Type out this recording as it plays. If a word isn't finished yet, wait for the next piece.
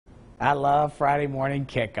I love Friday Morning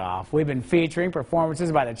Kickoff. We've been featuring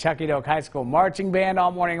performances by the Chuckey-Doak High School Marching Band all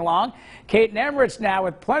morning long. Kate and Emmerich now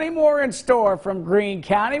with plenty more in store from Greene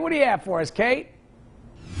County. What do you have for us, Kate?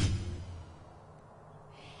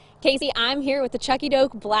 Casey, I'm here with the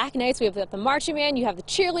Chuckey-Doak Black Knights. We have the marching band, you have the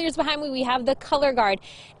cheerleaders behind me, we have the color guard.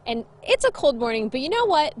 And it's a cold morning, but you know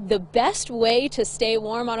what? The best way to stay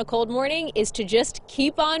warm on a cold morning is to just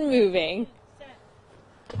keep on moving.